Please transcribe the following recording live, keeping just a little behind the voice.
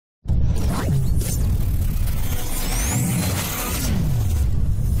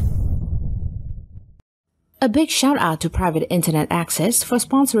A big shout out to Private Internet Access for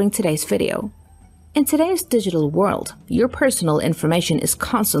sponsoring today's video. In today's digital world, your personal information is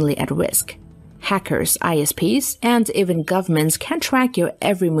constantly at risk. Hackers, ISPs, and even governments can track your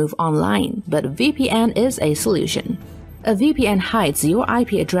every move online, but VPN is a solution. A VPN hides your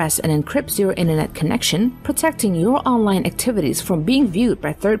IP address and encrypts your internet connection, protecting your online activities from being viewed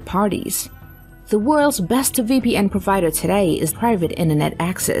by third parties. The world's best VPN provider today is Private Internet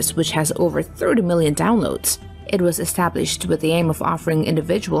Access, which has over 30 million downloads. It was established with the aim of offering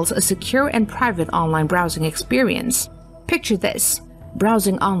individuals a secure and private online browsing experience. Picture this.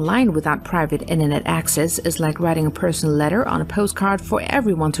 Browsing online without private internet access is like writing a personal letter on a postcard for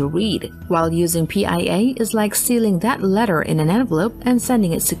everyone to read, while using PIA is like sealing that letter in an envelope and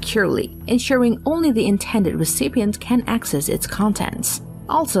sending it securely, ensuring only the intended recipient can access its contents.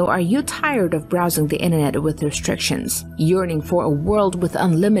 Also, are you tired of browsing the internet with restrictions, yearning for a world with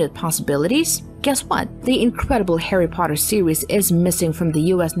unlimited possibilities? Guess what? The incredible Harry Potter series is missing from the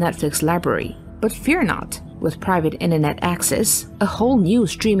US Netflix library. But fear not. With Private Internet Access, a whole new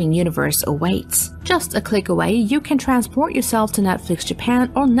streaming universe awaits. Just a click away, you can transport yourself to Netflix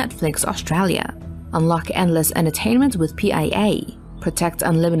Japan or Netflix Australia. Unlock endless entertainment with PIA. Protect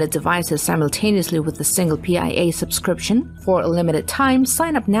unlimited devices simultaneously with a single PIA subscription. For a limited time,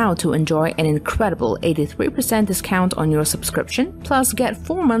 sign up now to enjoy an incredible 83% discount on your subscription, plus get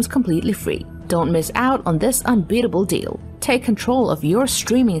 4 months completely free. Don't miss out on this unbeatable deal. Take control of your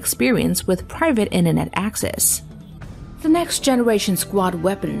streaming experience with Private Internet Access. The Next Generation Squad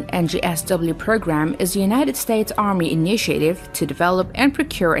Weapon (NGSW) program is a United States Army initiative to develop and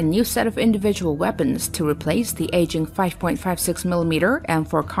procure a new set of individual weapons to replace the aging 5.56mm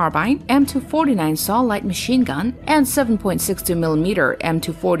M4 carbine, M249 SAW light machine gun, and 7.62mm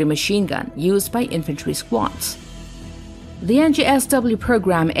M240 machine gun used by infantry squads. The NGSW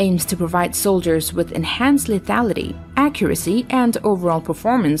program aims to provide soldiers with enhanced lethality, accuracy, and overall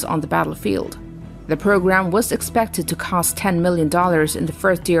performance on the battlefield. The program was expected to cost $10 million in the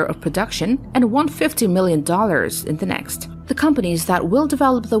first year of production and $150 million in the next. The companies that will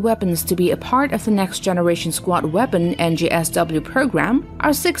develop the weapons to be a part of the Next Generation Squad Weapon (NGSW) program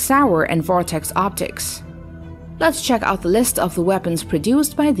are Sauer and Vortex Optics. Let's check out the list of the weapons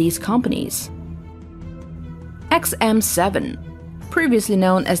produced by these companies. XM7. Previously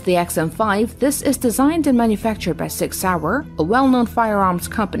known as the XM5, this is designed and manufactured by Sauer, a well-known firearms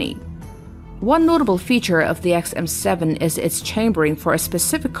company. One notable feature of the XM7 is its chambering for a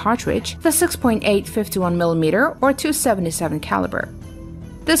specific cartridge, the 6.8 51mm or .277 caliber.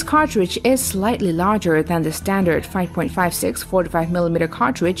 This cartridge is slightly larger than the standard 5.56 45mm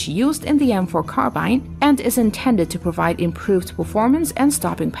cartridge used in the M4 carbine and is intended to provide improved performance and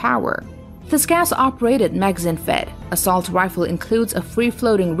stopping power. This gas-operated magazine-fed assault rifle includes a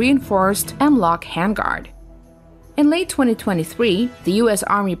free-floating reinforced M-lock handguard. In late 2023, the U.S.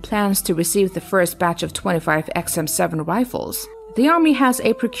 Army plans to receive the first batch of 25 XM7 rifles. The Army has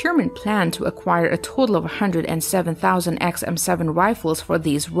a procurement plan to acquire a total of 107,000 XM7 rifles for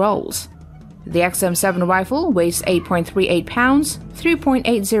these roles. The XM7 rifle weighs 8.38 pounds,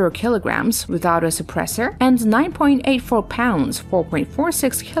 3.80 kilograms without a suppressor, and 9.84 pounds,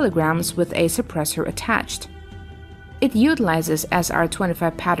 4.46 kilograms with a suppressor attached. It utilizes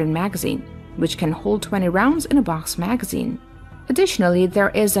SR25 pattern magazine, which can hold 20 rounds in a box magazine. Additionally,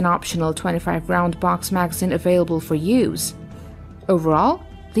 there is an optional 25-round box magazine available for use. Overall,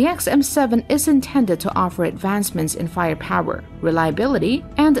 the XM7 is intended to offer advancements in firepower, reliability,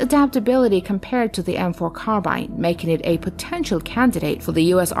 and adaptability compared to the M4 carbine, making it a potential candidate for the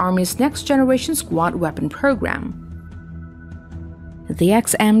U.S. Army's Next Generation Squad Weapon program. The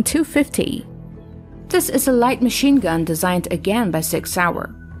XM250. This is a light machine gun designed again by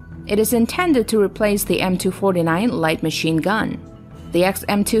Sauer. It is intended to replace the M249 light machine gun. The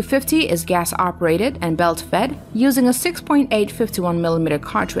XM250 is gas-operated and belt-fed using a 6.8 51mm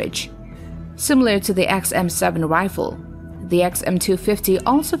cartridge. Similar to the XM7 rifle, the XM250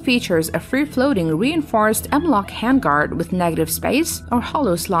 also features a free-floating reinforced M-lock handguard with negative space or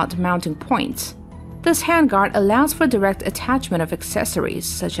hollow slot mounting points. This handguard allows for direct attachment of accessories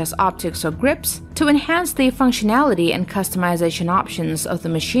such as optics or grips to enhance the functionality and customization options of the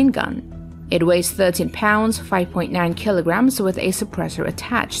machine gun. It weighs 13 pounds, 5.9 kilograms with a suppressor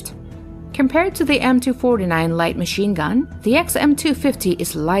attached. Compared to the M249 light machine gun, the XM250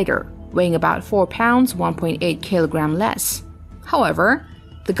 is lighter, weighing about 4 pounds, 1.8 kilogram less. However,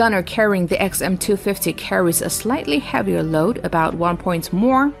 the gunner carrying the XM250 carries a slightly heavier load, about 1 point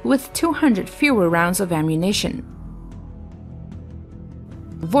more, with 200 fewer rounds of ammunition.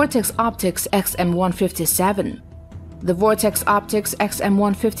 Vortex Optics XM157. The Vortex Optics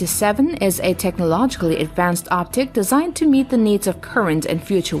XM157 is a technologically advanced optic designed to meet the needs of current and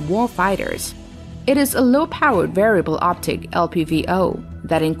future warfighters. It is a low-powered variable optic (LPVO)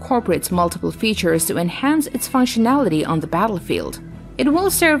 that incorporates multiple features to enhance its functionality on the battlefield. It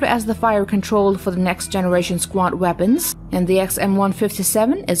will serve as the fire control for the next-generation squad weapons, and the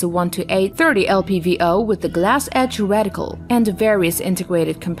XM157 is a 1:8:30 LPVO with the glass edge reticle and various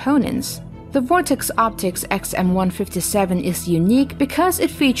integrated components. The Vortex Optics XM157 is unique because it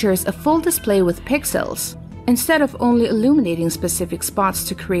features a full display with pixels. Instead of only illuminating specific spots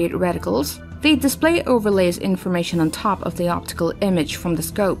to create reticles, the display overlays information on top of the optical image from the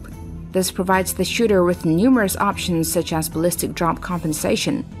scope. This provides the shooter with numerous options such as ballistic drop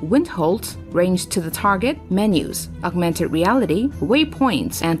compensation, wind holds, range to the target, menus, augmented reality,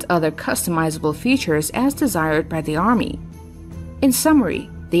 waypoints, and other customizable features as desired by the Army. In summary,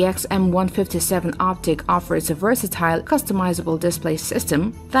 the XM157 optic offers a versatile, customizable display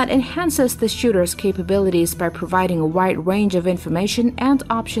system that enhances the shooter's capabilities by providing a wide range of information and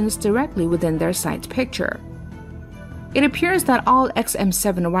options directly within their sight picture. It appears that all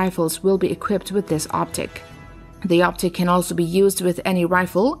XM7 rifles will be equipped with this optic. The optic can also be used with any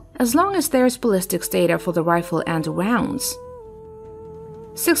rifle as long as there's ballistics data for the rifle and rounds.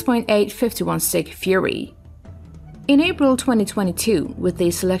 6.8 51 SIG Fury. In April 2022, with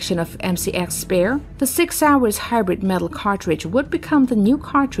the selection of MCX Spare, the SIG Sauer's hybrid metal cartridge would become the new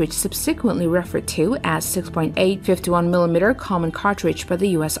cartridge subsequently referred to as 6.8 51mm common cartridge by the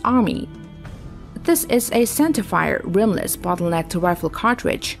US Army. This is a centerfire, rimless, bottlenecked rifle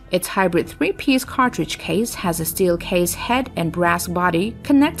cartridge. Its hybrid 3-piece cartridge case has a steel case head and brass body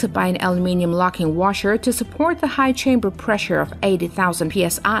connected by an aluminum locking washer to support the high chamber pressure of 80,000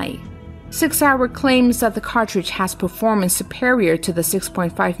 psi. Sauer claims that the cartridge has performance superior to the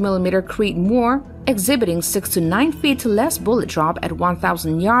 6.5mm Creedmoor, exhibiting 6 to 9 feet less bullet drop at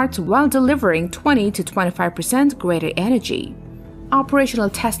 1,000 yards while delivering 20 to 25% greater energy. Operational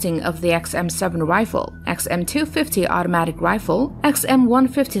testing of the XM7 rifle, XM250 automatic rifle,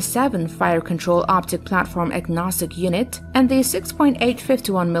 XM157 fire control optic platform agnostic unit, and the 6.8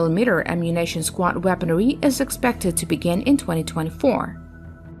 51mm ammunition squad weaponry is expected to begin in 2024.